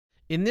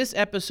In this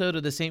episode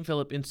of the St.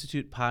 Philip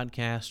Institute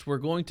podcast, we're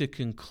going to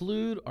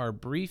conclude our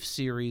brief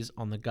series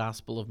on the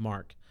Gospel of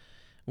Mark.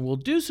 And we'll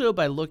do so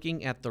by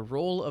looking at the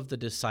role of the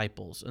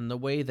disciples and the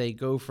way they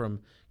go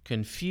from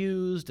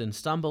confused and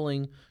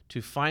stumbling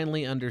to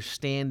finally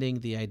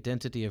understanding the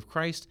identity of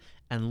Christ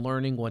and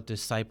learning what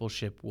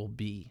discipleship will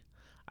be.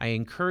 I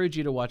encourage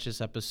you to watch this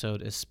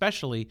episode,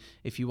 especially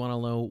if you want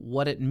to know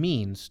what it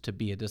means to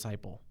be a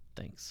disciple.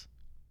 Thanks.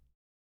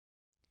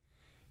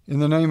 In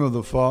the name of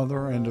the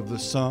Father, and of the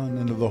Son,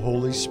 and of the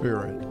Holy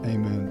Spirit.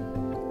 Amen.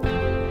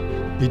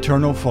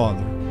 Eternal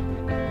Father,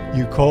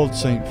 you called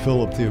St.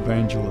 Philip the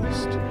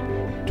Evangelist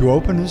to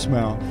open his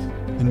mouth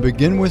and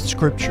begin with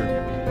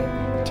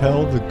Scripture,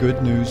 tell the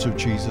good news of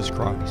Jesus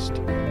Christ.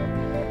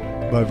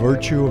 By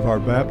virtue of our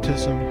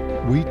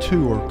baptism, we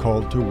too are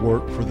called to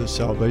work for the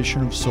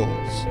salvation of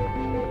souls.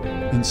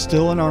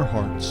 Instill in our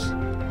hearts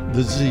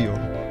the zeal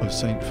of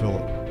St.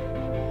 Philip,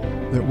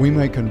 that we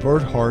may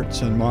convert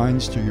hearts and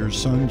minds to your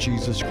Son,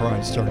 Jesus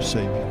Christ, our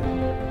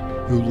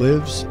Savior, who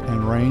lives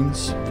and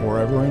reigns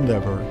forever and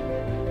ever.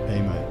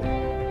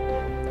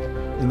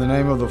 Amen. In the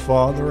name of the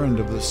Father, and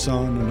of the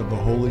Son, and of the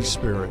Holy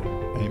Spirit.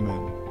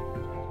 Amen.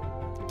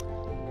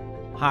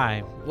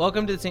 Hi,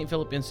 welcome to the St.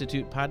 Philip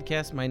Institute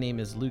podcast. My name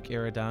is Luke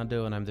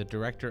Arredondo, and I'm the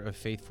Director of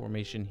Faith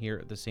Formation here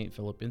at the St.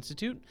 Philip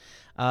Institute.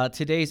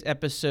 Today's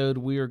episode,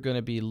 we are going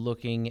to be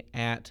looking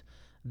at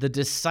the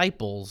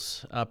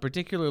disciples,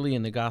 particularly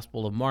in the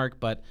Gospel of Mark,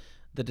 but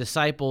the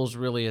disciples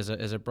really as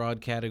a broad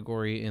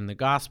category in the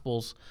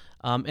Gospels.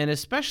 And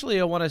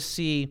especially I want to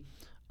see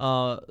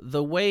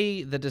the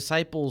way the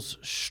disciples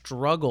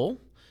struggle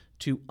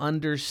to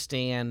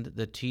understand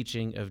the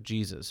teaching of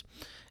Jesus.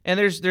 And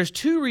there's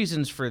two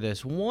reasons for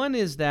this. One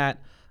is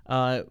that,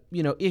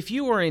 if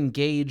you are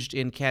engaged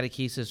in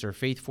catechesis or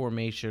faith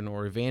formation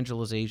or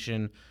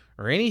evangelization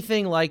or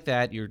anything like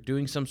that, you're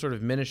doing some sort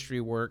of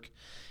ministry work,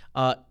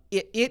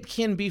 it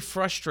can be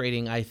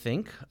frustrating, I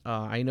think.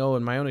 I know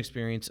in my own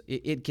experience,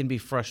 it can be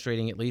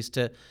frustrating at least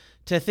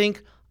to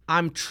think,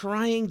 I'm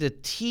trying to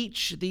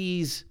teach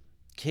these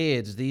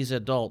kids, these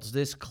adults,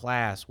 this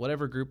class,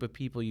 whatever group of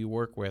people you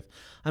work with.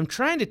 I'm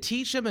trying to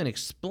teach them and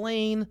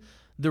explain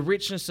the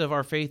richness of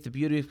our faith, the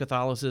beauty of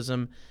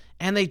Catholicism,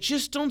 and they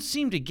just don't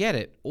seem to get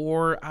it.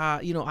 Or,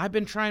 I've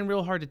been trying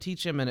real hard to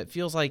teach them, and it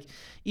feels like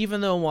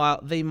even though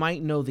while they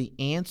might know the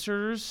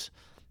answers,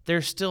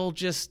 they're still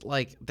just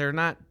like, they're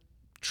not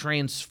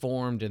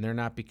transformed and they're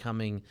not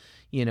becoming,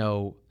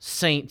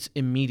 saints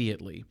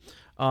immediately.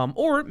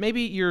 Or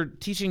maybe you're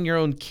teaching your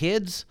own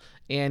kids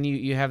and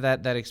you have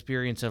that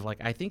experience of like,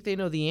 I think they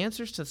know the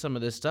answers to some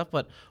of this stuff,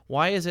 but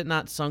why is it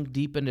not sunk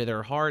deep into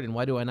their heart? And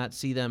why do I not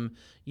see them,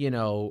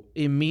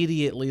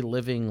 immediately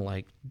living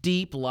like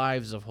deep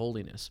lives of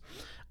holiness?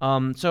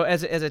 So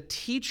as a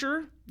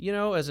teacher,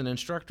 as an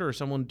instructor or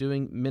someone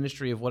doing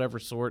ministry of whatever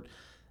sort,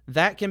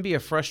 that can be a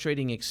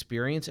frustrating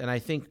experience. And I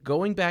think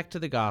going back to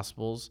the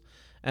Gospels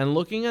and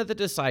looking at the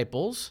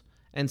disciples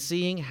and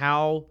seeing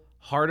how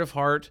hard of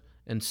heart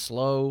and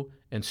slow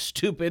and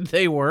stupid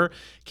they were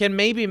can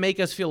maybe make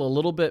us feel a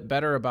little bit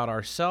better about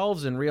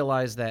ourselves and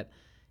realize that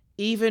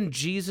even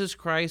Jesus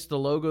Christ, the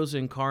Logos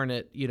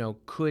incarnate,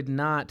 could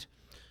not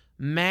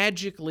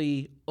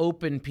magically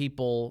open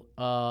people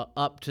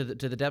up to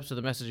the depths of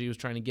the message he was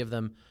trying to give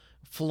them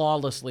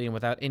flawlessly and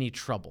without any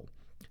trouble.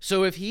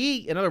 So if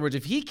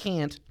he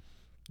can't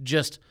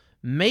just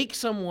make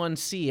someone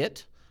see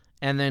it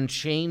and then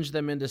change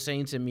them into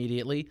saints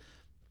immediately,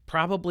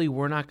 probably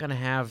we're not going to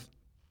have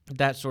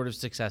that sort of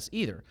success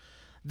either.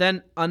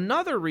 Then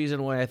another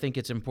reason why I think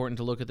it's important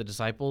to look at the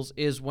disciples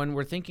is when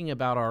we're thinking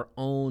about our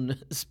own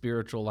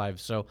spiritual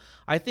lives. So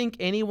I think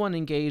anyone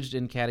engaged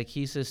in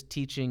catechesis,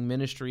 teaching,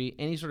 ministry,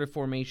 any sort of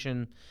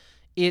formation,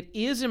 it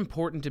is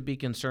important to be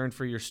concerned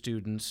for your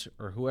students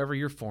or whoever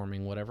you're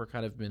forming, whatever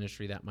kind of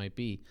ministry that might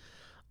be.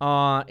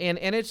 And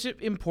it's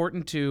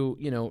important to,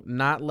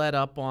 not let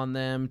up on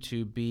them,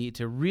 to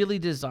really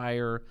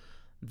desire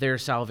their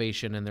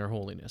salvation and their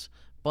holiness.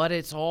 But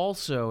it's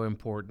also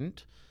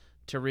important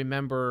to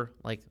remember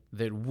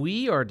that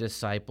we are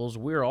disciples.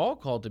 We're all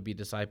called to be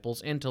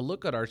disciples and to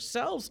look at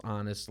ourselves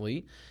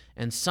honestly.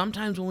 And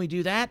sometimes when we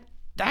do that,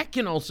 that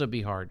can also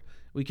be hard.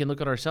 We can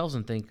look at ourselves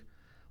and think,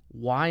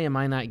 why am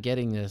I not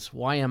getting this?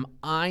 Why am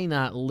I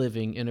not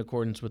living in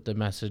accordance with the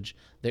message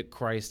that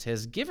Christ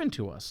has given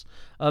to us?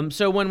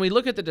 So when we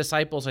look at the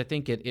disciples, I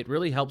think it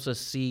really helps us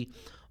see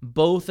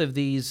both of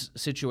these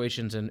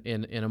situations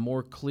in a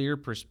more clear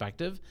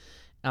perspective.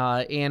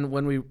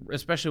 And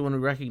especially when we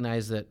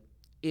recognize that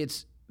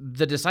it's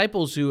the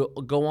disciples who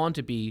go on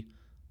to be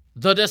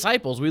the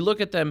disciples. We look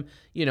at them,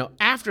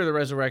 after the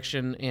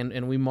resurrection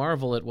and we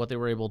marvel at what they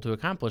were able to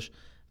accomplish,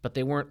 but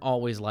they weren't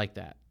always like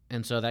that.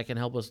 And so that can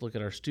help us look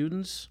at our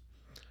students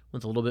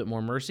with a little bit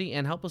more mercy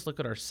and help us look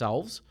at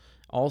ourselves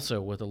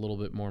also with a little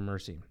bit more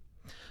mercy.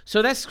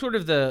 So that's sort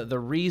of the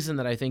reason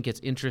that I think it's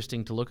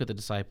interesting to look at the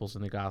disciples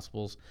in the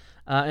Gospels.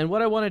 And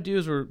what I want to do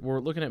is we're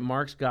looking at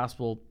Mark's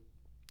Gospel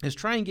is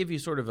try and give you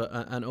sort of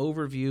an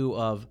overview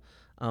of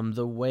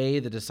the way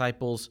the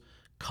disciples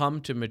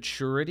come to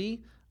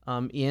maturity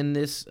in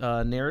this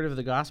narrative of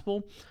the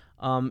gospel.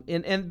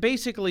 And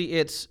basically,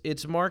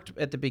 it's marked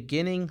at the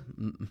beginning.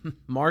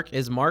 Mark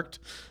is marked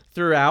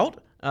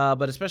throughout,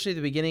 but especially at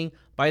the beginning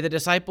by the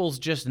disciples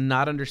just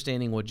not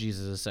understanding what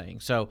Jesus is saying.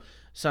 So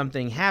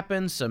something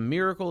happens, some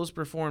miracle is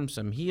performed,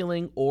 some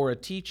healing, or a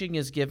teaching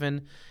is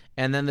given,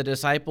 and then the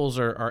disciples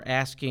are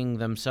asking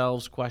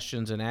themselves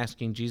questions and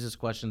asking Jesus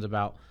questions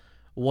about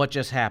what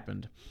just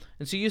happened.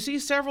 And so you see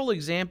several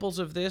examples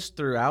of this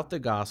throughout the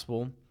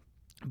gospel,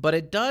 but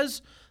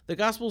the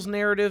gospel's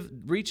narrative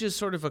reaches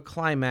sort of a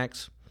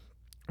climax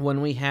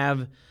when we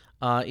have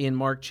in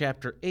Mark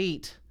chapter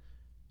 8,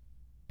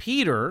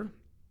 Peter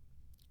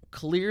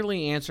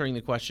clearly answering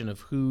the question of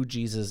who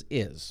Jesus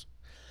is.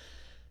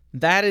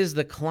 That is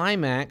the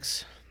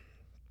climax,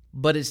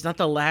 but it's not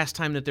the last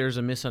time that there's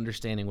a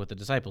misunderstanding with the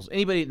disciples.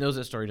 Anybody that knows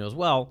that story knows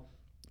well,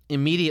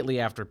 immediately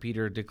after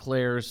Peter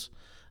declares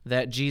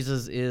that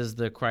Jesus is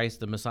the Christ,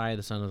 the Messiah,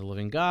 the Son of the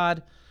living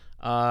God,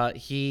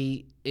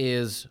 he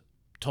is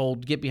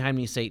told, "Get behind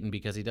me, Satan,"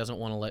 because he doesn't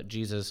want to let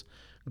Jesus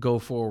go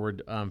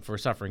forward for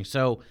suffering.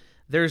 So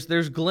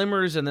there's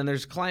glimmers, and then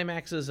there's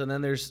climaxes, and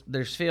then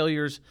there's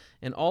failures,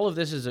 and all of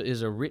this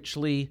is a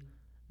richly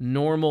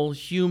normal,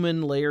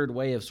 human, layered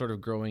way of sort of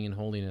growing in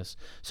holiness.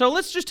 So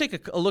let's just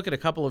take a look at a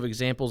couple of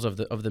examples of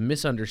the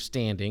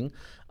misunderstanding,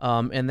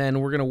 and then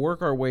we're going to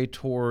work our way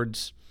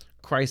towards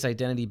Christ's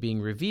identity being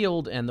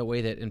revealed and the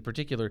way that, in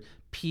particular,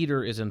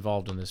 Peter is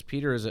involved in this.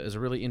 Peter is a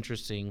really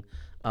interesting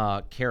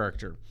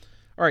character.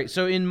 All right,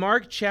 so in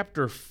Mark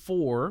chapter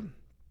 4,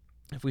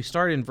 if we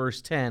start in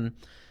verse 10,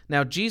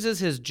 now Jesus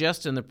has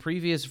just in the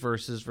previous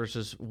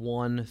verses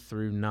 1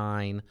 through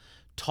 9,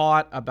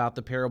 taught about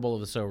the parable of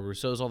the sower, who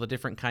sows all the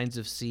different kinds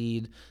of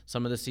seed.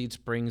 Some of the seed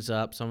springs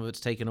up, some of it's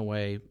taken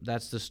away.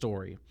 That's the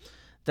story.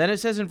 Then it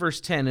says in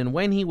verse 10, "And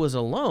when he was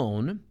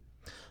alone,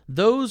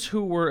 those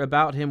who were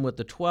about him with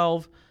the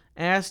 12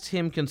 asked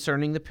him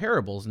concerning the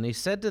parables, and he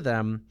said to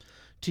them,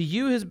 'To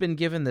you has been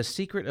given the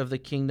secret of the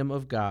kingdom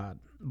of God,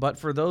 but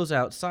for those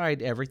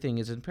outside everything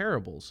is in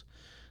parables,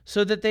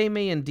 so that they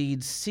may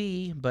indeed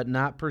see but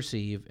not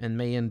perceive, and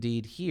may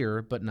indeed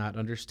hear but not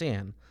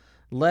understand,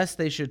 lest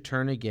they should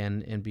turn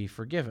again and be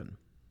forgiven.'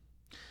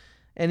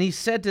 And he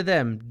said to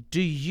them,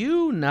 'Do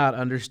you not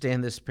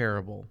understand this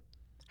parable?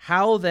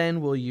 How then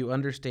will you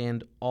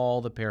understand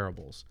all the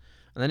parables?'"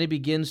 And then he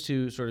begins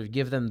to sort of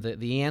give them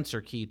the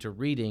answer key to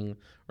reading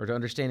or to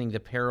understanding the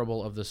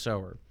parable of the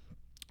sower.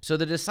 So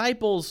the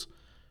disciples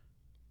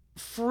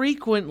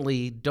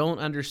frequently don't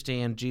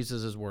understand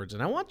Jesus' words.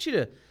 And I want you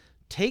to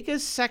take a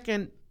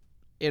second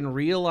and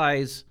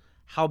realize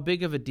how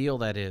big of a deal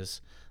that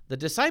is. The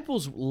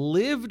disciples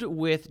lived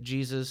with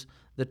Jesus.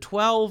 The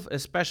 12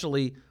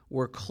 especially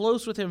were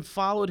close with him,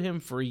 followed him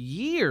for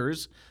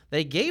years.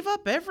 They gave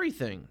up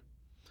everything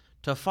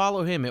to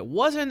follow him. It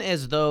wasn't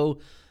as though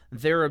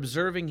they're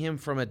observing him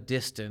from a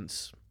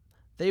distance.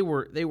 They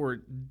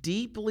were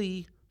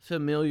deeply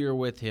familiar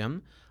with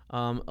him.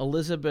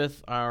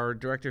 Elizabeth, our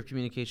director of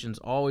communications,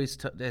 always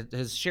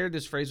has shared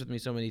this phrase with me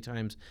so many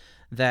times,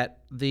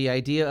 that the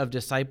idea of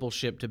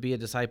discipleship, to be a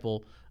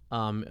disciple,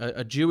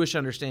 a Jewish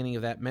understanding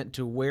of that meant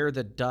to wear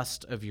the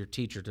dust of your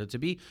teacher, to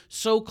be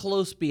so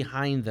close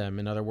behind them,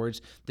 in other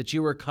words, that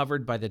you were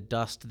covered by the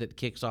dust that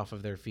kicks off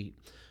of their feet.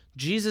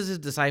 Jesus'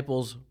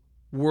 disciples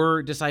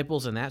were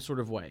disciples in that sort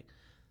of way.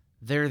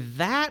 They're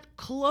that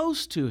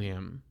close to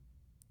him,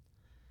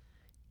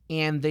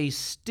 and they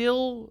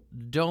still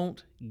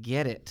don't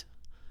get it.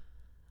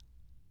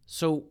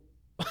 So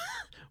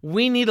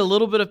we need a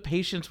little bit of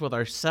patience with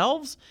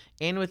ourselves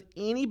and with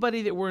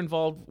anybody that we're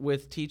involved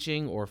with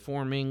teaching or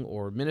forming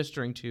or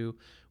ministering to.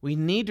 We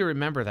need to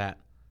remember that.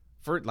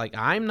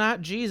 I'm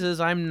not Jesus.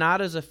 I'm not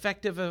as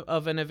effective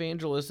of an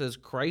evangelist as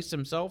Christ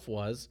himself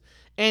was.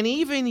 And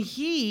even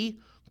he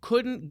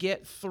couldn't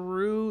get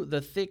through the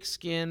thick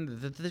skin,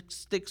 the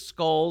thick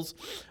skulls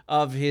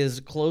of his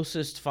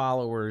closest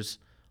followers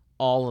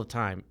all the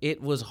time. It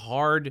was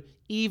hard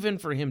even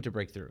for him to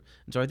break through.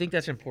 And so I think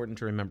that's important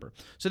to remember.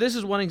 So this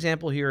is one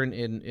example here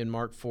in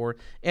Mark 4.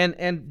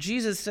 And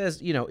Jesus says,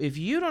 if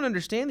you don't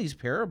understand these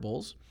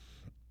parables,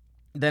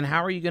 then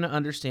how are you going to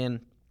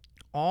understand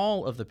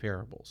all of the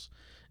parables?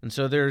 And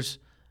so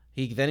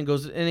he then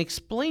goes and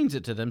explains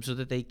it to them so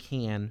that they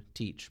can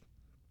teach.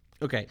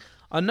 Okay,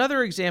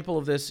 another example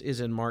of this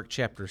is in Mark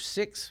chapter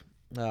 6,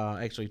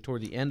 actually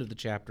toward the end of the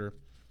chapter,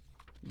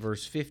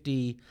 verse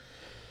 50,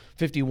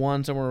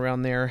 51, somewhere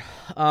around there.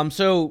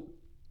 So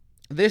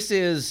this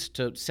is,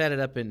 to set it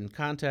up in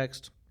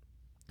context,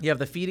 you have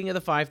the feeding of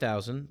the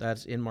 5,000.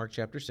 That's in Mark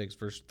chapter 6,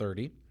 verse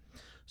 30.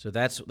 So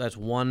that's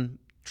one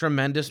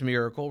tremendous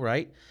miracle,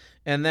 right?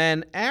 And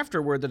then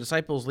afterward, the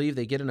disciples leave.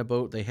 They get in a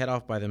boat. They head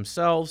off by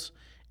themselves.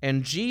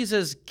 And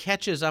Jesus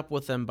catches up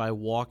with them by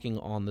walking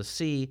on the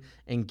sea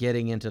and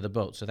getting into the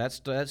boat. So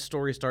that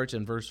story starts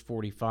in verse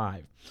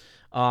 45.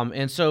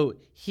 And so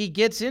he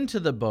gets into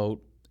the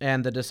boat,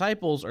 And the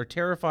disciples are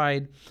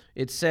terrified.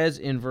 It says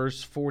in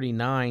verse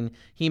 49,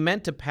 he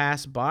meant to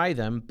pass by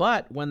them,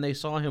 but when they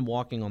saw him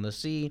walking on the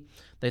sea,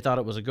 they thought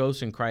it was a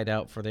ghost and cried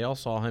out, for they all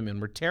saw him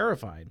and were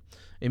terrified.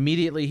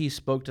 Immediately he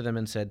spoke to them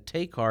and said,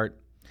 "Take heart,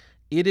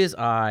 it is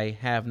I,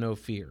 have no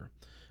fear."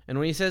 And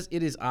when he says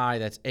it is I,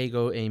 that's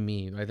ego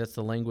eimi, right? That's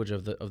the language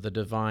of the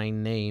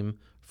divine name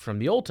from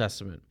the Old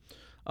Testament.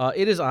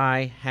 It is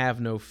I,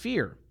 have no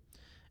fear.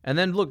 And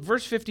then look,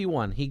 verse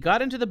 51, he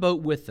got into the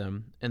boat with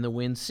them, and the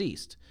wind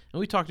ceased. And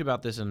we talked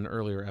about this in an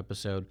earlier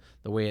episode,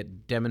 the way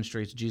it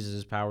demonstrates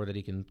Jesus' power, that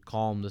he can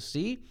calm the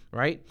sea,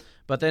 right?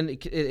 But then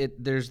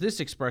there's this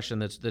expression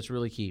that's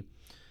really key.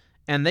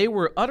 And they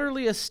were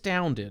utterly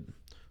astounded,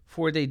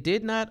 for they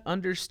did not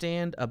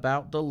understand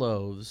about the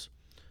loaves,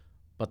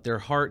 but their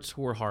hearts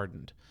were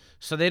hardened.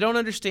 So they don't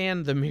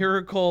understand the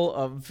miracle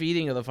of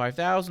feeding of the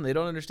 5,000. They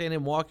don't understand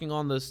him walking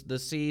on the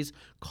seas,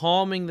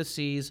 calming the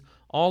seas,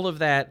 all of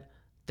that.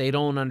 They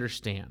don't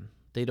understand.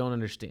 They don't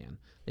understand.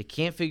 They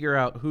can't figure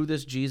out who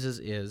this Jesus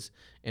is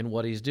and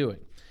what he's doing.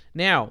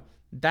 Now,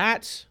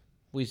 that's,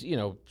 we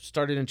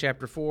started in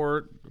chapter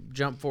 4,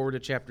 jump forward to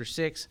chapter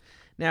 6.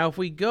 Now, if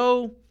we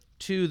go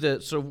to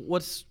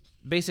what's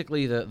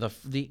basically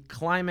the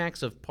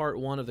climax of part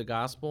 1 of the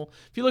gospel,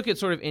 if you look at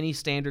sort of any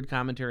standard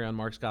commentary on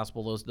Mark's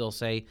gospel, they'll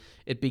say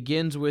it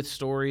begins with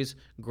stories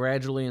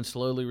gradually and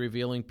slowly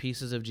revealing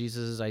pieces of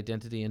Jesus'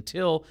 identity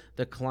until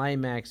the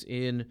climax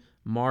in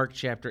Mark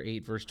chapter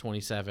 8, verse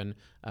 27,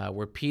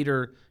 where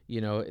Peter,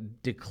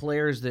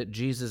 declares that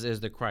Jesus is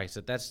the Christ.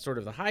 That's sort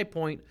of the high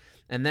point.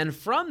 And then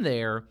from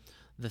there,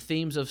 the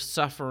themes of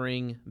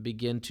suffering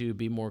begin to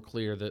be more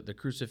clear. The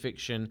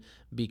crucifixion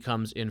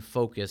becomes in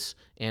focus,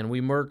 and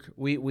we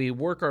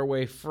work our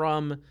way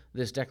from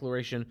this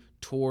declaration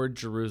toward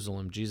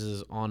Jerusalem. Jesus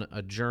is on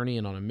a journey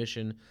and on a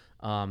mission.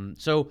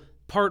 So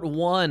part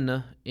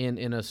 1,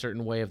 in a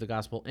certain way of the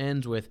gospel,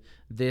 ends with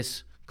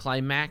this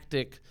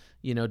climactic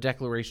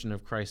declaration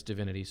of Christ's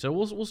divinity. So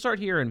we'll start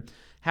here, and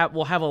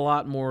we'll have a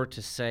lot more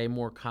to say,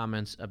 more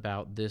comments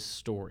about this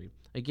story.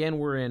 Again,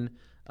 we're in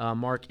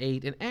Mark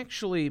 8, and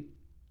actually,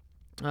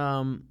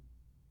 we'll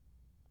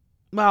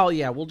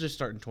just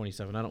start in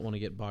 27. I don't want to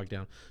get bogged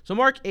down. So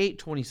Mark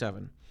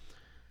 8:27.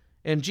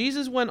 And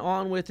Jesus went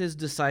on with his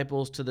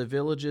disciples to the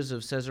villages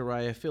of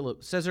Caesarea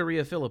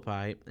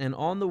Philippi, and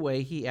on the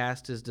way he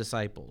asked his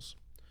disciples,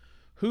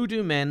 "Who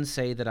do men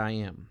say that I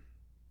am?"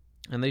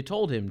 And they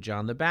told him,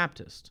 "John the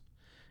Baptist.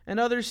 And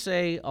others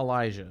say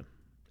Elijah,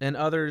 and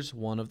others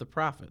one of the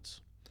prophets."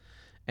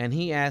 And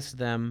he asked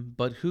them,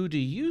 "But who do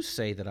you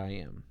say that I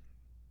am?"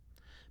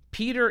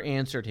 Peter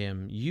answered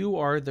him, "You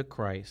are the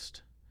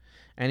Christ."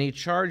 And he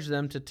charged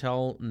them to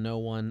tell no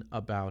one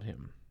about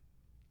him.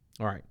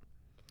 All right.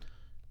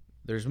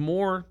 There's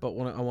more, but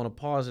I want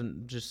to pause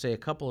and just say a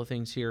couple of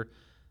things here.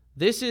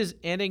 This is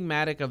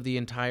enigmatic of the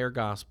entire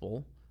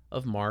gospel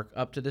of Mark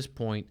up to this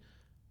point.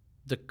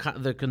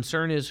 The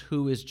concern is,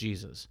 who is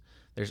Jesus?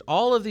 There's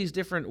all of these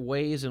different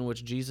ways in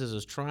which Jesus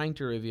is trying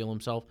to reveal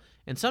himself,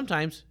 and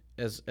sometimes,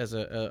 as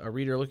a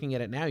reader looking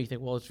at it now, you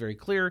think, well, it's very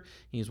clear.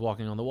 He's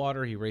walking on the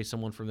water. He raised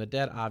someone from the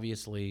dead.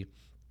 Obviously,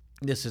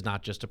 this is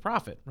not just a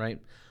prophet, right?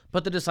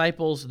 But the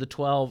disciples, the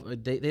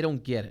 12, they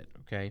don't get it,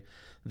 okay?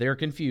 They're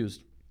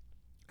confused.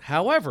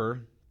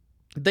 However,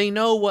 they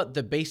know what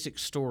the basic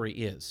story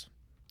is.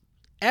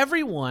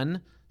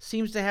 Everyone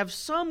seems to have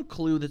some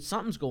clue that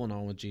something's going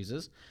on with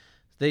Jesus.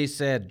 They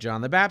said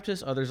John the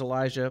Baptist, others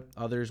Elijah,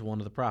 others one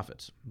of the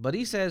prophets. But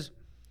he says,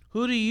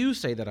 "Who do you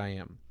say that I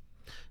am?"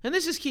 And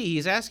this is key.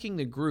 He's asking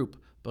the group,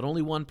 but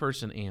only one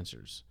person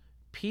answers.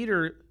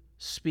 Peter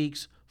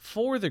speaks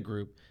for the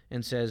group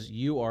and says,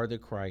 "You are the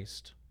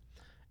Christ."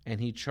 And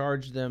he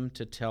charged them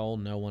to tell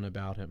no one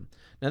about him.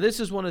 Now, this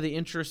is one of the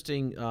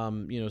interesting,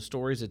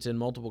 stories that's in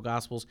multiple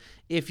Gospels.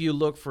 If you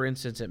look, for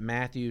instance, at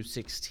Matthew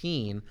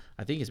 16,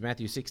 I think it's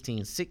Matthew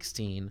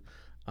 16:16.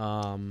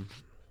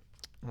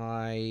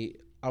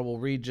 I will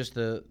read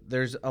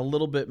there's a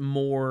little bit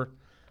more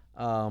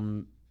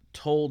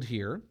told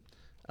here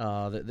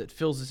that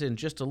fills this in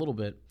just a little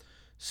bit.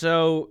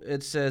 So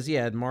it says,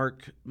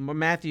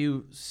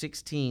 Matthew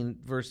 16,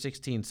 verse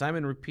 16,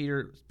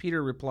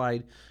 Peter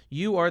replied,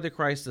 "You are the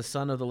Christ, the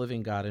Son of the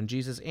living God." And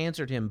Jesus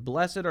answered him,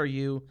 "Blessed are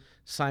you,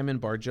 Simon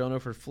Bar-Jonah,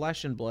 for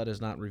flesh and blood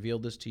has not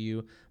revealed this to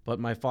you, but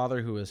my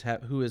Father who is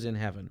in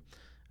heaven.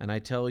 And I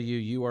tell you,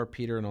 you are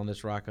Peter, and on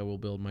this rock I will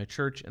build my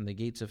church, and the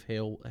gates of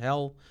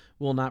hell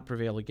will not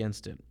prevail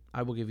against it.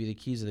 I will give you the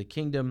keys of the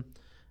kingdom."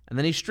 And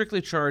then he strictly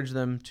charged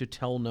them to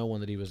tell no one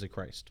that he was the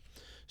Christ.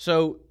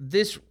 So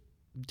this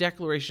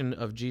declaration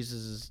of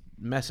Jesus'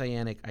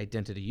 messianic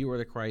identity, you are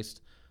the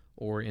Christ,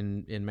 or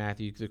in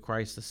Matthew, the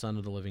Christ, the Son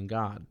of the living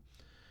God,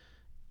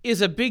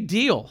 is a big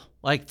deal.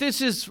 Like,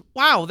 this is,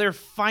 wow, they're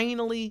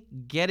finally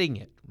getting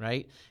it,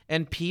 right?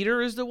 And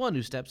Peter is the one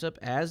who steps up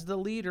as the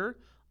leader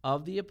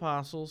of the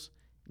apostles,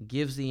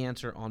 gives the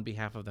answer on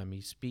behalf of them.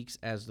 He speaks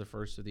as the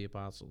first of the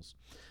apostles.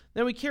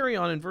 Then we carry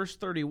on in verse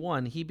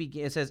 31.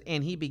 It says,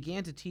 "And he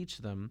began to teach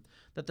them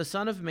that the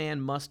Son of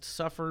Man must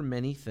suffer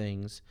many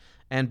things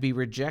and be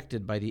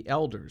rejected by the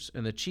elders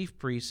and the chief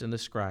priests and the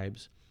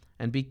scribes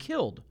and be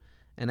killed,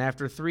 and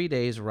after 3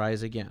 days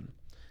rise again.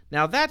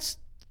 Now that's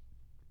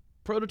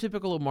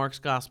prototypical of Mark's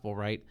gospel,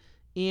 right?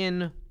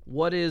 In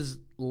what is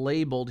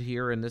labeled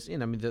here in this,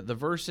 the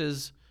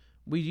verses,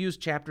 we use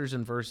chapters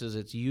and verses.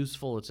 It's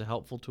useful. It's a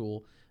helpful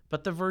tool.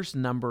 But the verse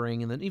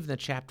numbering and then even the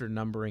chapter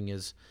numbering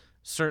is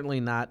certainly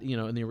not,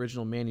 in the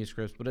original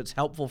manuscripts, but it's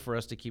helpful for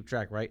us to keep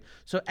track, right?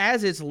 So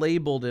as it's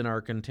labeled in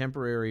our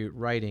contemporary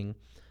writing,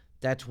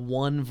 that's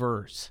one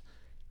verse.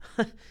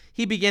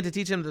 He began to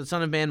teach them that the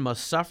Son of Man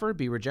must suffer,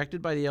 be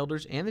rejected by the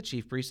elders and the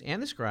chief priests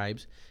and the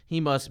scribes. He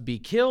must be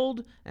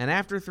killed, and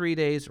after 3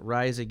 days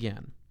rise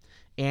again.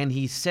 And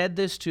he said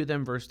this to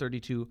them, verse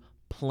 32,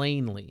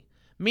 plainly,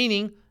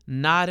 meaning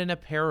not in a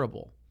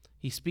parable.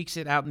 He speaks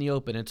it out in the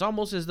open. It's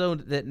almost as though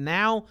that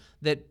now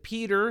that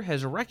Peter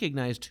has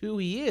recognized who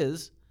he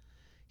is,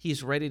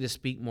 he's ready to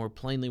speak more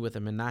plainly with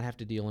him and not have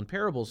to deal in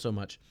parables so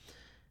much.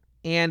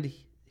 And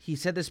he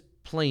said this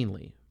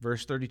plainly.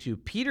 Verse 32,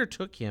 Peter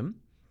took him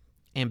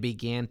and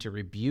began to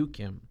rebuke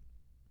him.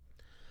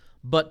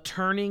 But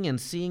turning and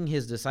seeing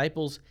his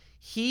disciples,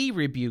 he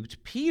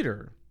rebuked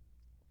Peter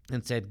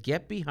and said,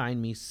 "Get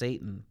behind me,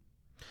 Satan,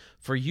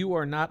 for you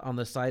are not on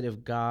the side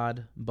of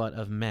God, but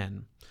of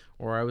men."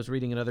 Or I was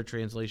reading another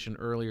translation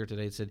earlier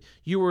today. It said,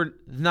 you were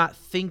not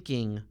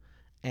thinking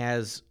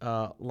as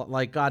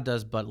like God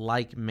does, but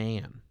like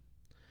man.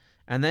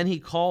 And then he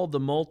called the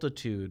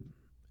multitude,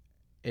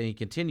 and he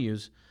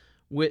continues,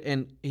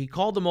 and he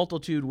called the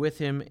multitude with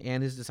him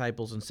and his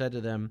disciples and said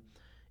to them,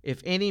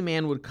 "If any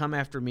man would come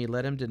after me,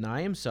 let him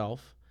deny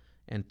himself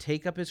and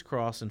take up his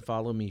cross and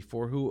follow me.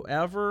 For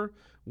whoever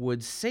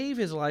would save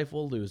his life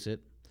will lose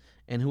it,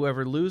 and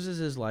whoever loses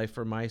his life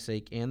for my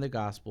sake and the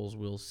gospel's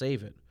will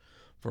save it.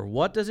 For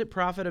what does it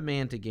profit a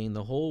man to gain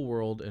the whole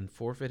world and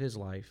forfeit his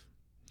life?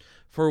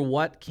 For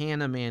what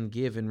can a man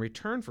give in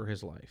return for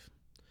his life?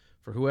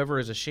 For whoever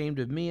is ashamed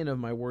of me and of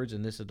my words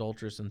in this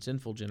adulterous and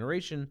sinful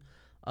generation,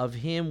 of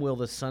him will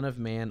the Son of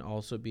Man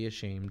also be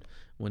ashamed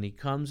when he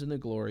comes in the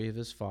glory of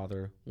his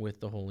Father with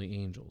the holy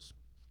angels."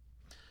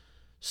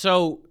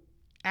 So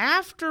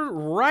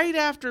right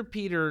after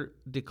Peter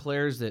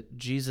declares that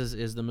Jesus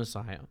is the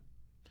Messiah,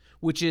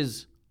 which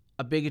is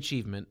a big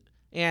achievement,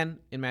 and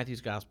in Matthew's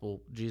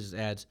gospel, Jesus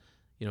adds,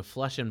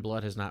 flesh and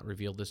blood has not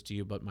revealed this to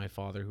you, but my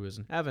Father who is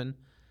in heaven.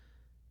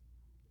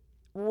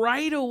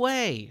 Right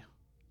away,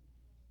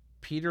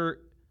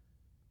 Peter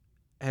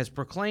has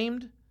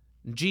proclaimed,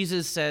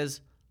 Jesus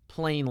says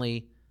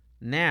plainly,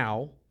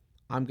 now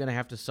I'm going to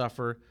have to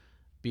suffer,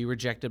 be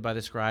rejected by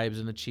the scribes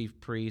and the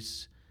chief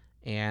priests,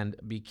 and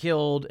be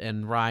killed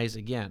and rise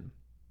again.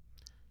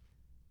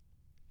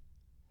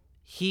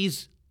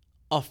 He's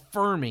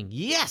affirming,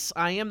 yes,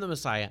 I am the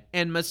Messiah.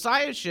 And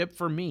messiahship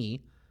for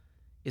me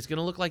is going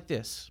to look like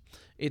this.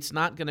 It's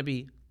not going to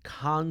be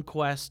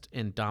conquest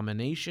and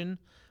domination,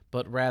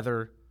 but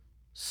rather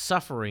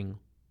suffering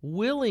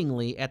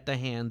willingly at the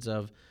hands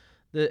of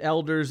the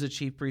elders, the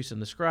chief priests,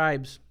 and the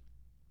scribes.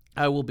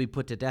 I will be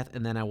put to death,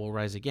 and then I will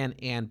rise again.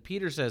 And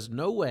Peter says,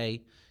 no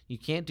way, you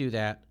can't do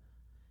that.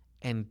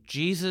 And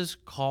Jesus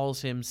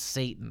calls him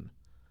Satan.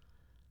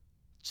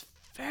 It's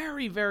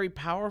very, very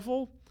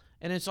powerful.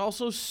 And it's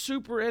also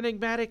super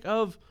enigmatic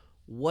of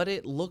what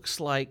it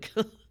looks like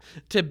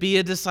to be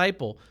a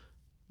disciple.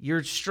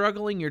 You're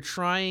struggling, you're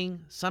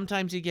trying.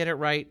 Sometimes you get it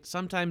right.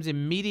 Sometimes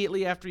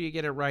immediately after you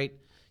get it right,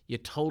 you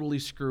totally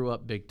screw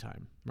up big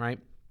time, right?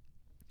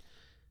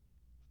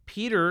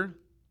 Peter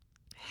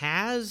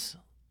has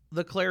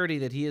the clarity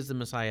that he is the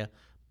Messiah,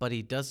 but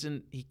he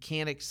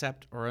can't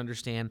accept or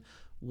understand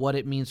what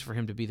it means for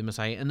him to be the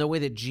Messiah and the way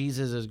that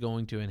Jesus is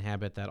going to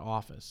inhabit that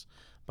office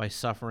by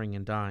suffering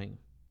and dying.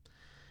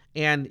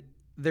 And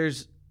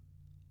there's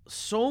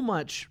so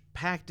much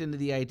packed into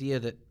the idea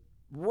that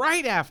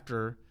right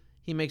after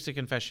he makes a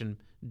confession,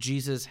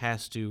 Jesus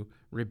has to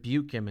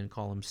rebuke him and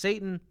call him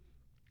Satan.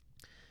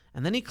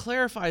 And then he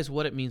clarifies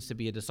what it means to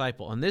be a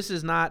disciple. And this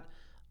is not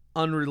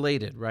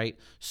unrelated, right?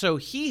 So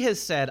he has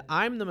said,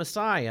 I'm the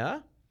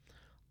Messiah.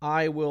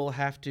 I will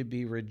have to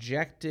be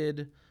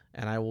rejected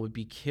and I will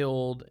be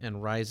killed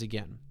and rise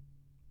again.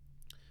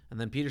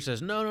 And then Peter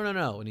says, no.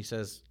 And he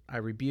says, I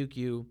rebuke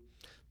you.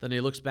 Then he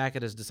looks back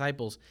at his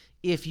disciples.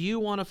 If you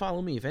want to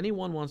follow me, if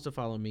anyone wants to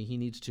follow me, he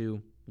needs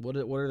to, what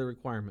are the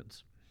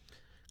requirements?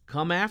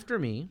 Come after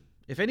me.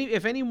 If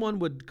anyone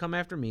would come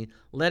after me,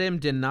 let him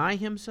deny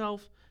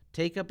himself,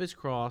 take up his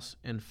cross,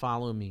 and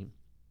follow me.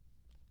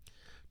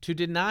 To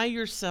deny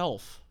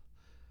yourself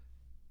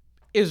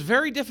is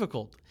very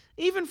difficult,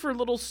 even for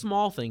little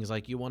small things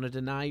like you want to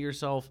deny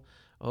yourself,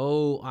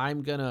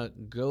 I'm going to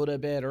go to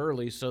bed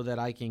early so that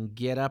I can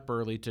get up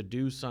early to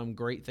do some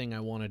great thing I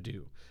want to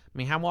do. I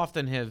mean, how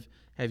often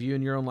have you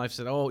in your own life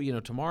said,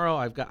 tomorrow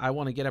I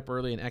want to get up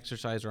early and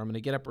exercise, or I'm going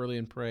to get up early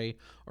and pray,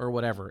 or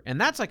whatever. And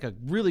that's like a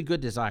really good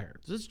desire.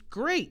 It's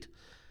great.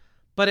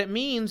 But it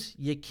means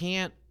you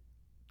can't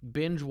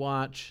binge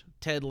watch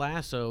Ted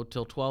Lasso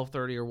till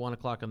 12:30 or 1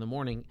 o'clock in the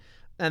morning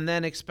and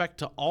then expect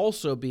to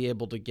also be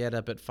able to get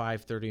up at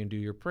 5:30 and do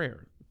your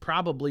prayer.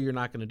 Probably you're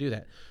not going to do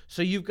that.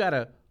 So you've got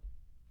to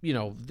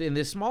in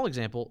this small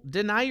example,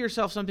 deny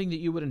yourself something that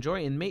you would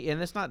enjoy, and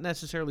it's not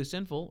necessarily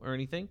sinful or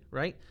anything,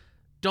 right?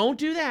 Don't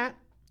do that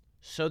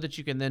so that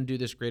you can then do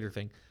this greater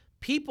thing.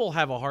 People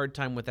have a hard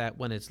time with that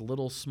when it's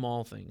little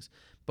small things.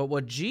 But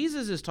what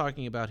Jesus is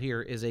talking about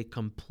here is a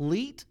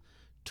complete,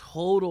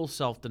 total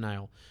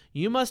self-denial.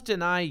 You must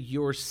deny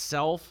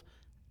yourself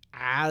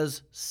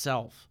as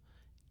self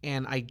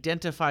and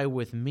identify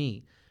with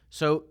me.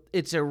 So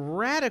it's a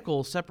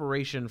radical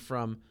separation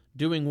from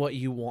doing what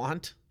you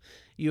want.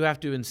 You have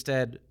to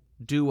instead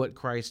do what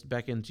Christ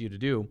beckons you to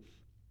do,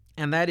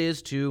 and that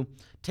is to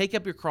take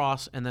up your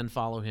cross and then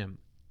follow him.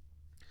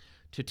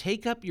 To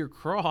take up your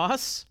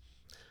cross,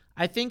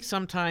 I think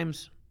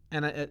sometimes,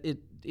 and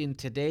in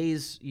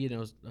today's,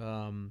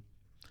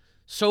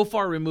 so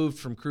far removed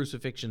from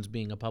crucifixions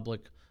being a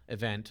public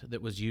event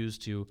that was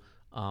used to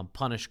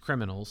punish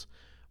criminals,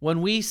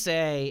 when we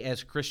say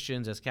as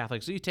Christians, as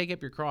Catholics, so you take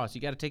up your cross,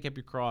 you got to take up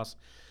your cross,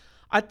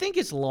 I think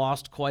it's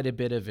lost quite a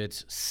bit of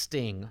its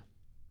sting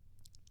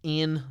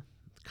in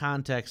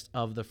context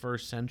of the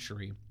first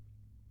century.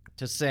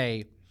 To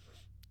say,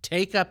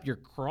 take up your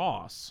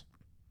cross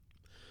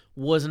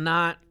was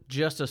not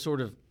just a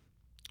sort of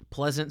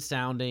pleasant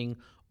sounding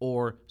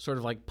or sort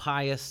of like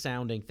pious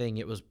sounding thing.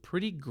 It was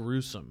pretty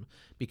gruesome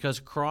because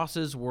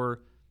crosses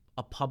were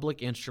a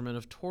public instrument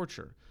of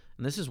torture.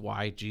 And this is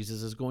why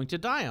Jesus is going to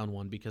die on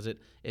one, because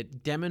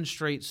it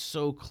demonstrates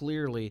so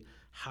clearly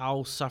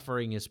how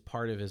suffering is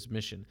part of his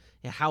mission,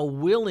 and how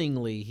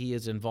willingly he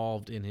is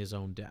involved in his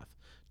own death,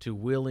 to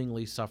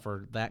willingly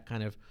suffer that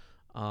kind of,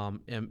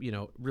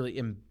 really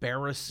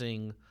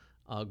embarrassing,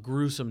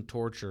 gruesome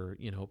torture,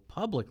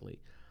 publicly.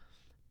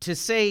 To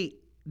say,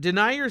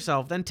 deny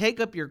yourself, then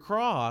take up your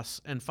cross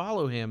and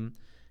follow him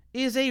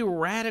is a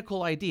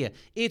radical idea.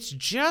 It's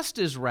just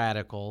as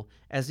radical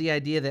as the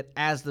idea that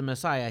as the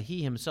Messiah,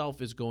 he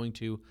himself is going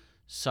to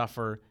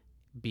suffer,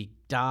 be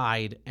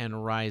died,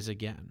 and rise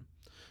again.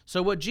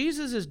 So what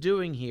Jesus is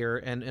doing here,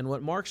 and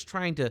what Mark's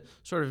trying to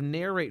sort of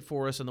narrate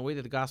for us in the way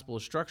that the gospel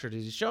is structured,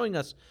 is he's showing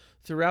us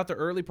throughout the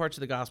early parts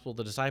of the gospel,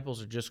 the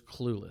disciples are just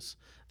clueless.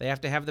 They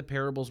have to have the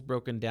parables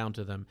broken down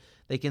to them.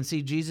 They can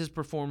see Jesus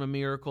perform a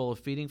miracle of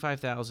feeding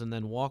 5,000,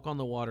 then walk on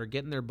the water,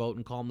 get in their boat,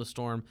 and calm the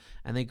storm,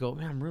 and they go,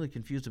 man, I'm really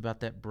confused about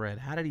that bread.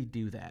 How did he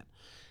do that?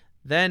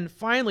 Then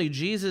finally,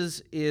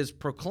 Jesus is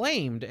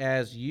proclaimed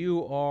as,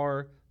 you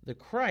are the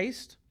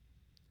Christ,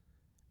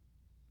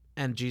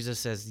 and Jesus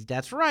says,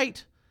 that's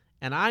right,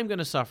 and I'm going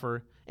to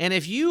suffer. And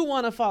if you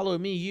want to follow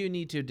me, you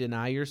need to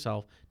deny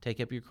yourself, take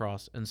up your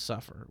cross, and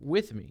suffer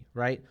with me,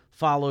 right?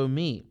 Follow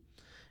me.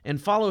 And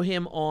follow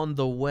him on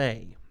the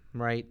way,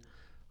 right?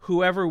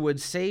 Whoever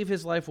would save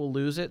his life will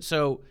lose it.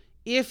 So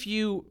if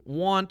you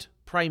want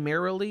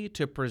primarily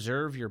to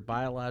preserve your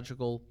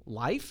biological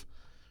life,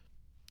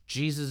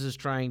 Jesus is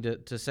trying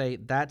to say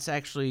that's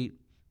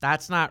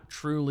not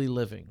truly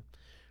living,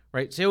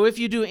 right? So if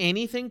you do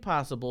anything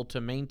possible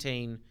to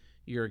maintain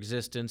your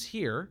existence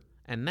here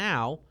and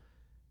now,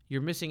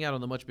 you're missing out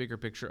on the much bigger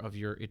picture of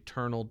your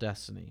eternal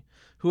destiny.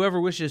 Whoever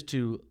wishes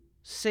to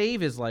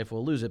save his life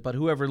will lose it, but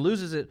whoever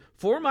loses it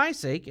for my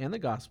sake and the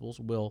gospel's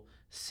will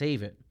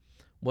save it.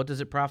 What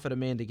does it profit a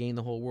man to gain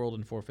the whole world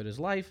and forfeit his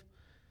life?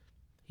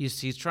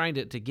 He's trying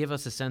to give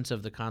us a sense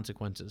of the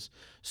consequences.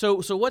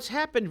 So what's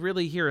happened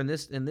really here in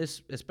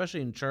this,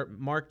 especially in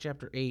Mark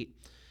chapter 8,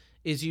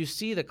 is you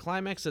see the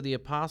climax of the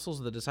apostles,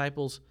 the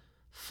disciples,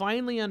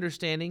 finally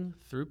understanding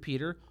through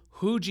Peter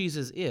who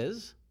Jesus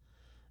is.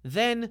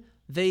 Then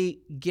they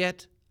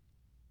get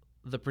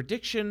the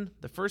prediction,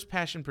 the first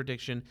passion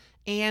prediction,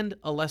 and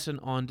a lesson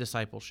on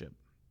discipleship.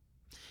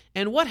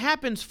 And what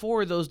happens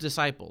for those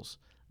disciples?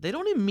 They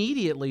don't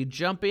immediately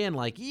jump in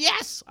like,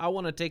 yes, I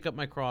want to take up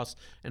my cross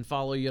and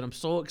follow you, and I'm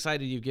so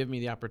excited you've given me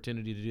the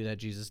opportunity to do that,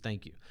 Jesus,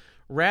 thank you.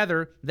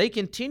 Rather, they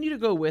continue to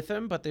go with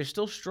him, but they're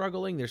still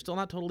struggling. They're still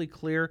not totally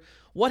clear.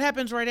 What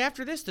happens right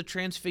after this? The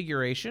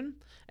transfiguration.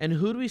 And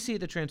who do we see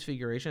at the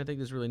transfiguration? I think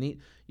this is really neat.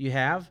 You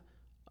have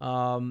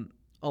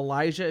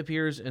Elijah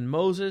appears and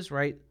Moses,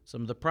 right?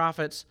 Some of the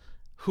prophets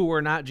who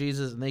are not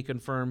Jesus, and they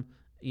confirm,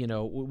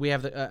 we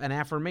have an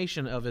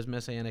affirmation of his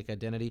messianic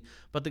identity.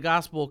 But the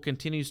gospel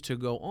continues to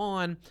go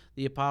on.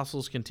 The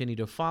apostles continue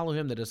to follow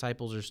him. The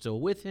disciples are still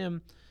with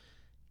him.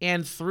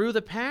 And through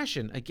the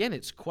passion, again,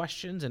 it's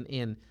questions and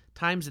in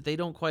times that they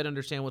don't quite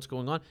understand what's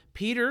going on.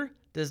 Peter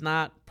does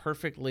not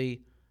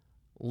perfectly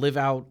live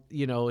out,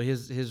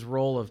 his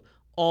role of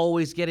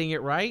always getting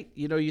it right.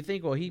 You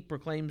think, well, he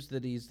proclaims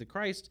that he's the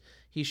Christ.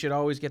 He should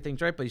always get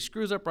things right, but he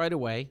screws up right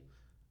away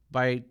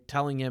by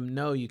telling him,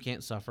 no, you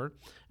can't suffer.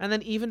 And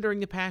then even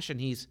during the passion,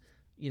 he's,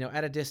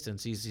 at a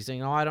distance. He's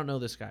saying, oh, I don't know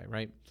this guy,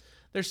 right?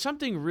 There's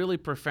something really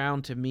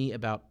profound to me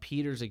about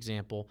Peter's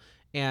example,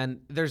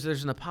 and there's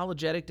an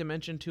apologetic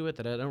dimension to it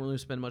that I don't really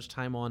spend much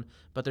time on,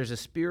 but there's a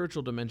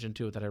spiritual dimension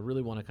to it that I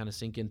really want to kind of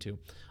sink into.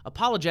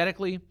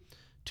 Apologetically,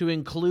 to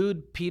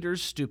include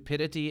Peter's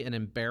stupidity and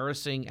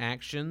embarrassing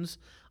actions,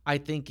 I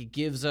think it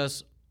gives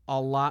us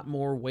a lot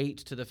more weight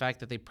to the fact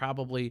that they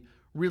probably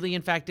really,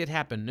 in fact, did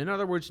happen. In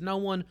other words, no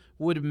one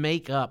would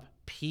make up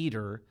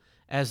Peter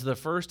as the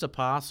first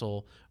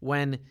apostle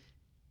when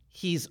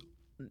he's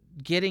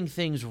getting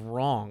things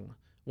wrong,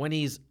 when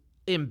he's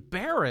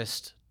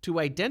embarrassed to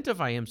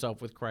identify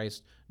himself with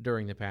Christ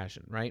during the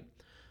Passion, right?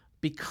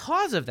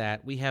 Because of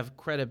that, we have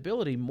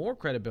credibility, more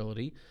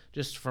credibility,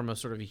 just from a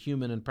sort of a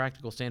human and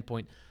practical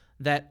standpoint,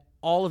 that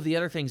all of the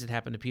other things that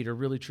happened to Peter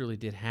really, truly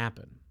did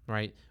happen,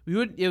 right?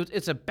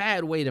 It's a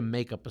bad way to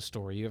make up a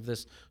story. You have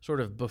this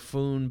sort of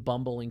buffoon,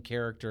 bumbling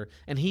character,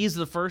 and he's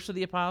the first of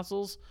the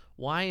apostles.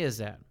 Why is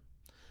that?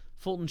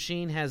 Fulton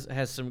Sheen has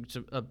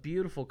a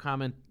beautiful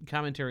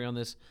commentary on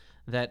this,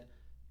 that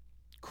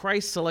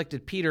Christ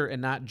selected Peter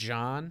and not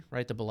John,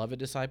 right, the beloved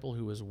disciple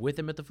who was with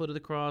him at the foot of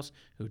the cross,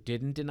 who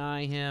didn't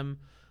deny him.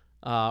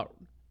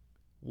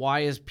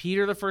 Why is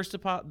Peter the first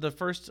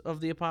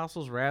of the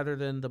apostles rather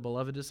than the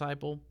beloved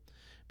disciple?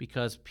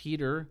 Because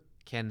Peter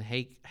can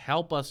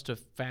help us to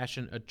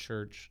fashion a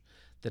church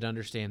that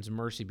understands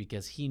mercy,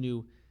 because he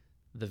knew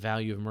the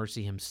value of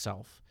mercy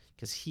himself,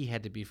 because he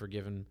had to be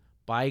forgiven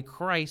by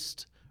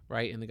Christ,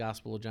 right? In the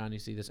Gospel of John, you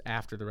see this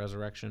after the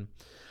resurrection.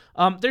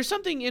 There's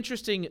something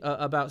interesting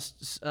about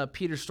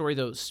Peter's story,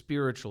 though,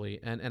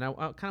 spiritually, and I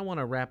kind of want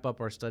to wrap up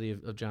our study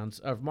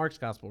of Mark's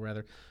Gospel,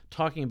 rather,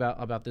 talking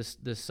about this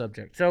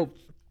subject. So,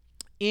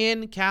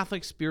 in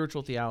Catholic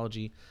spiritual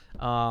theology,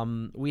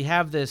 we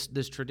have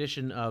this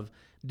tradition of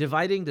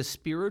dividing the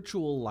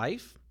spiritual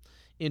life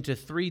into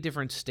three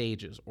different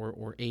stages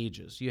or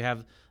ages. You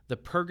have the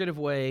purgative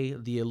way,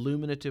 the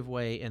illuminative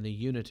way, and the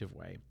unitive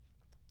way.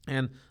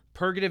 And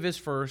purgative is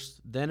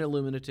first, then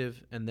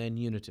illuminative, and then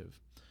unitive.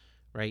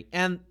 Right?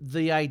 And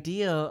the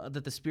idea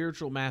that the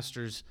spiritual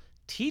masters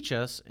teach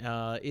us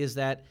is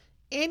that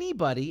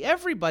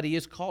everybody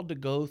is called to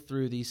go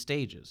through these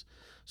stages.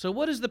 So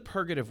what is the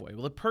purgative way?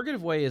 Well, the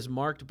purgative way is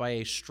marked by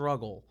a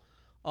struggle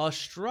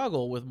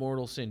with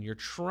mortal sin. You're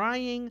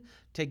trying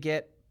to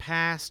get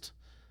past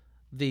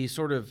the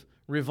sort of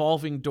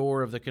revolving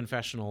door of the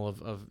confessional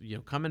of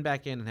coming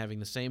back in and having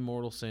the same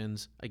mortal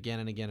sins again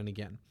and again and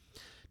again.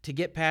 To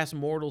get past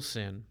mortal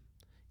sin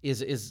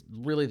is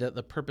really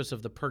the purpose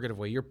of the purgative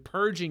way. You're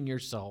purging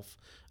yourself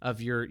of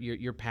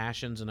your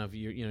passions and of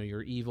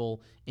your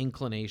evil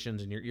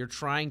inclinations, and you're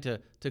trying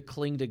to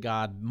cling to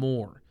God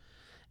more.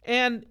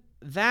 And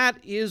that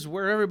is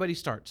where everybody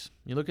starts.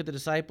 You look at the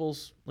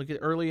disciples, look at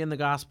early in the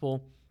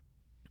gospel,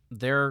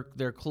 they're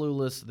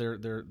clueless,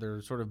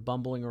 they're sort of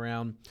bumbling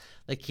around,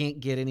 they can't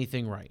get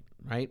anything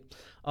right?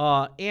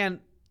 And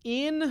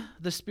in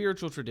the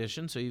spiritual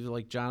tradition, so even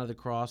like John of the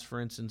Cross,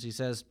 for instance, he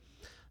says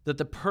that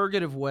the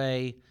purgative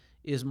way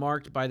is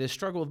marked by this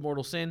struggle with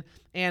mortal sin,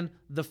 and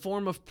the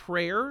form of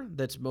prayer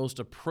that's most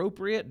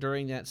appropriate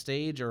during that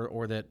stage,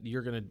 or that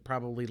you're going to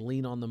probably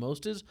lean on the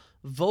most, is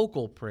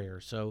vocal prayer.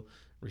 So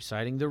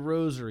reciting the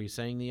rosary,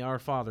 saying the Our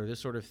Father,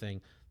 this sort of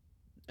thing.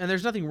 And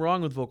there's nothing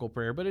wrong with vocal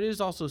prayer, but it is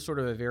also sort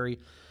of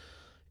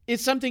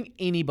it's something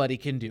anybody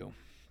can do.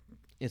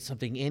 It's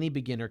something any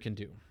beginner can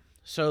do.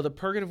 So the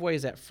purgative way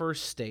is that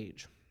first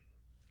stage.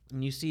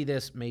 And you see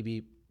this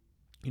maybe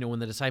when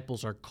the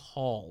disciples are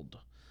called.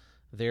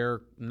 They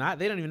don't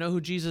even know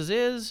who Jesus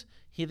is,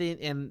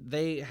 and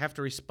they have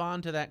to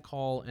respond to that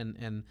call,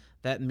 and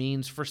that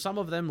means for some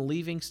of them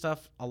leaving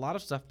a lot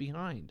of stuff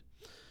behind.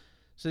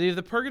 So you have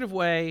the purgative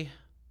way.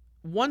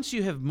 Once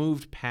you have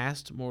moved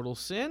past mortal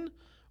sin,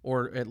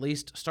 or at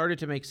least started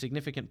to make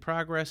significant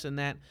progress in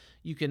that,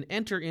 you can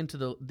enter into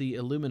the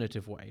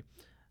illuminative way.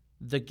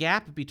 The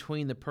gap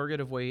between the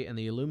purgative way and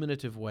the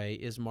illuminative way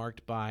is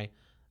marked by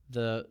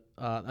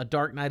a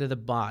dark night of the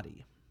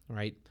body,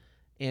 right?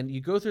 And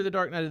you go through the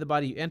dark night of the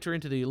body, you enter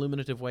into the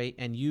illuminative way,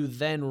 and you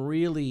then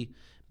really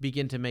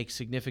begin to make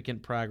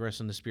significant progress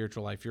in the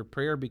spiritual life. Your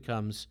prayer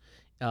becomes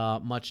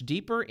much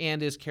deeper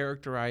and is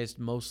characterized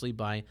mostly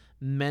by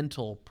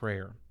mental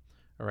prayer.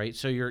 All right,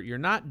 so you're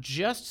not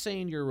just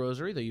saying your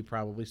rosary, though you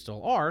probably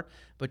still are,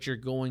 but you're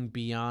going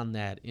beyond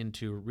that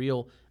into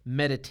real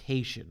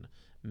meditation,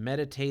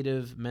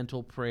 meditative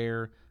mental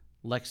prayer,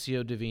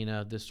 Lectio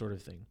Divina, this sort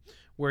of thing,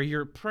 where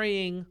you're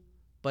praying,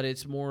 but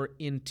it's more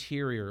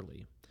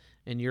interiorly,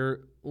 and you're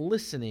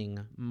listening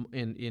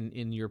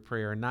in your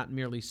prayer, not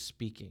merely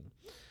speaking.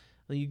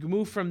 You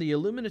move from the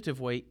illuminative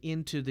way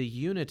into the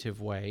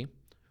unitive way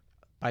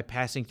by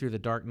passing through the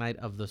dark night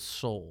of the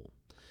soul.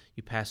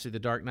 You pass through the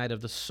dark night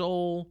of the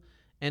soul,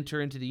 enter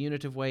into the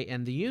unitive way,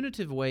 and the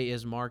unitive way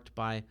is marked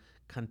by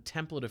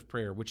contemplative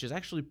prayer, which is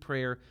actually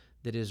prayer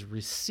that is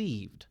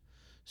received.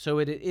 So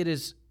it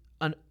is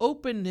an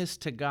openness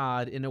to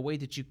God in a way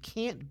that you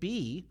can't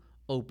be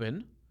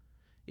open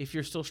if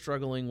you're still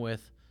struggling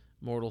with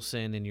mortal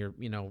sin and you're,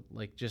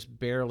 just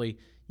barely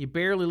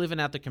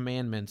living out the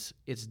commandments.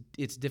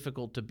 It's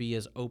difficult to be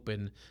as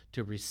open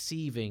to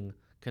receiving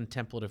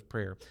contemplative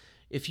prayer.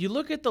 If you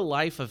look at the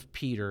life of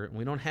Peter, and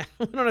we don't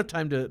have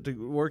time to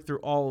work through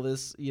all of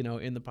this,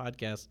 in the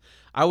podcast.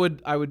 I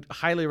would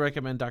highly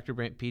recommend Dr.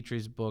 Brant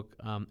Petrie's book,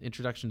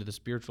 Introduction to the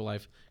Spiritual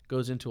Life,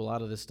 goes into a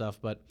lot of this stuff.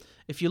 But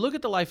if you look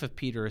at the life of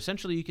Peter,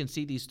 essentially you can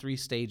see these three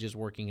stages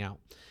working out.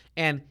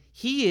 And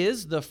he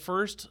is the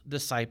first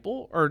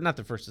disciple, or not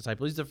the first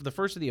disciple, he's the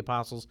first of the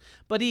apostles,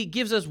 but he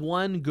gives us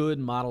one good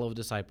model of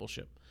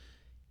discipleship.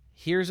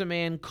 Here's a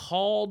man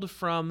called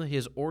from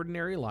his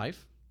ordinary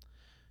life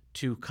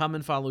to come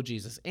and follow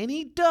Jesus. And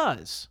he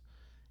does.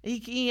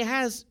 He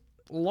has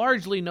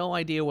largely no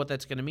idea what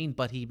that's going to mean,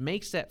 but he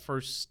makes that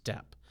first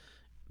step.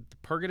 The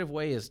purgative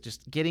way is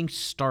just getting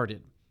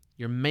started.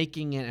 You're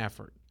making an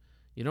effort.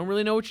 You don't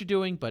really know what you're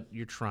doing, but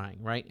you're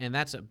trying, right? And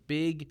that's a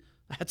big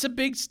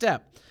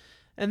step.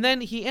 And then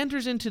he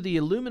enters into the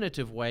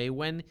illuminative way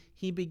when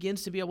he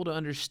begins to be able to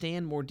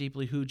understand more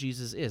deeply who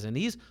Jesus is. And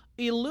he's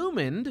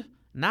illumined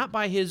not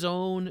by his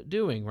own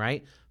doing,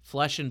 right?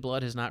 Flesh and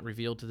blood has not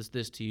revealed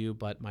this to you,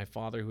 but my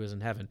Father who is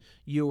in heaven.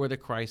 You are the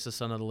Christ, the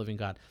Son of the living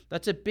God.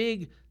 That's a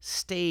big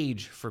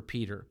stage for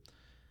Peter.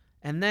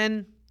 And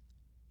then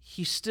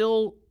he's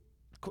still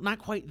not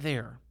quite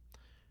there,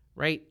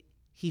 right?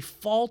 He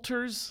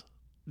falters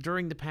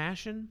during the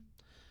Passion,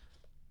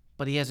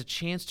 but he has a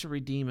chance to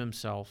redeem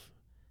himself,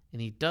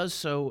 and he does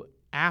so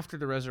after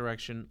the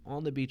resurrection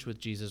on the beach with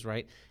Jesus,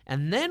 right?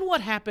 And then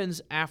what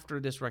happens after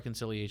this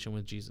reconciliation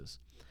with Jesus?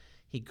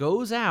 He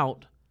goes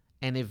out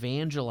and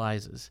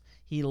evangelizes.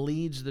 He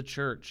leads the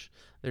church.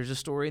 There's a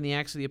story in the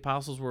Acts of the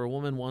Apostles where a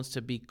woman wants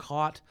to be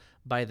caught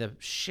by the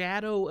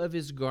shadow of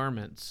his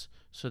garments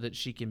so that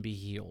she can be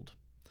healed.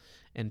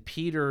 And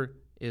Peter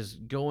is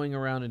going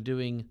around and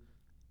doing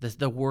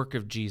the work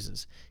of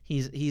Jesus.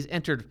 He's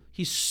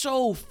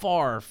so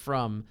far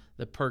from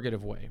the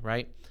purgative way,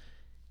 right?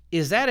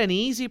 Is that an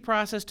easy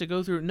process to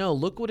go through? No,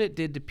 look what it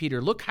did to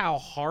Peter. Look how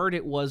hard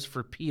it was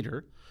for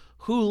Peter,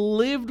 who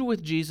lived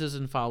with Jesus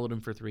and followed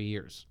him for 3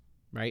 years,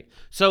 right?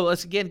 So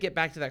let's again get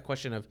back to that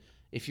question of,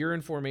 if you're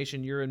in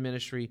formation, you're in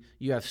ministry,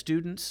 you have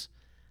students,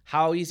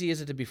 how easy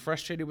is it to be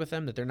frustrated with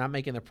them, that they're not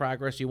making the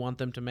progress you want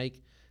them to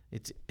make?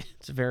 It's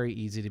very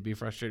easy to be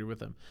frustrated with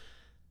them.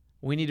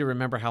 We need to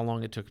remember how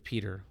long it took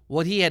Peter,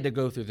 what he had to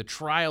go through, the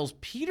trials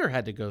Peter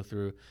had to go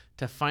through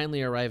to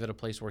finally arrive at a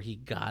place where he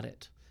got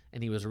it,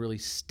 and he was really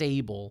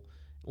stable,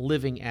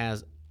 living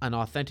as an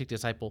authentic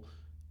disciple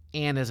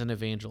and as an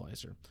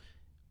evangelizer.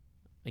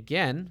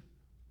 Again,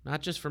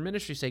 not just for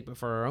ministry's sake, but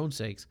for our own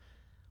sakes.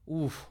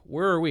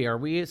 Where are we? Are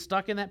we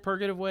stuck in that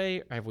purgative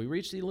way? Have we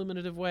reached the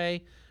illuminative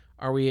way?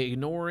 Are we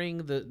ignoring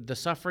the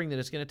suffering that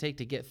it's going to take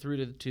to get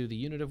through to the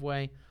unitive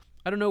way?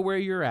 I don't know where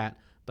you're at,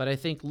 but I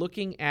think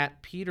looking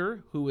at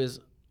Peter, who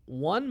is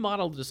one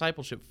model of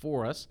discipleship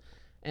for us,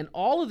 and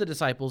all of the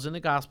disciples in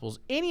the Gospels,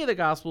 any of the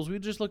Gospels, we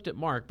just looked at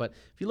Mark, but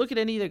if you look at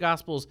any of the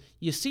Gospels,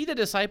 you see the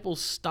disciples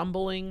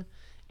stumbling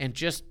and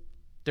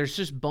they're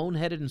just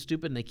boneheaded and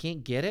stupid and they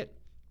can't get it.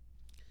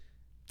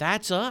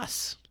 That's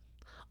us.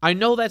 I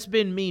know that's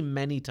been me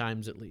many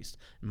times, at least.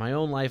 In my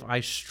own life,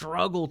 I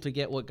struggle to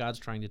get what God's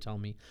trying to tell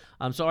me.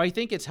 So I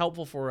think it's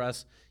helpful for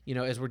us,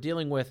 as we're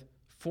dealing with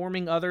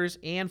forming others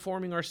and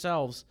forming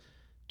ourselves,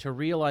 to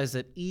realize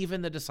that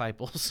even the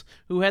disciples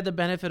who had the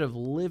benefit of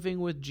living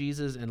with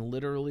Jesus and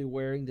literally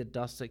wearing the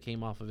dust that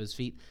came off of his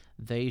feet,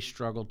 they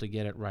struggled to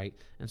get it right.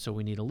 And so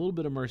we need a little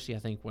bit of mercy, I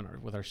think,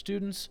 with our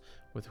students,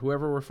 with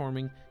whoever we're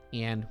forming,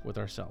 and with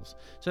ourselves.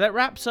 So that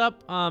wraps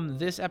up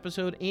this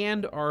episode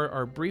and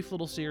our brief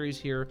little series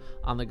here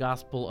on the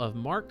Gospel of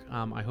Mark.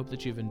 I hope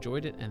that you've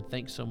enjoyed it, and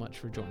thanks so much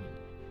for joining.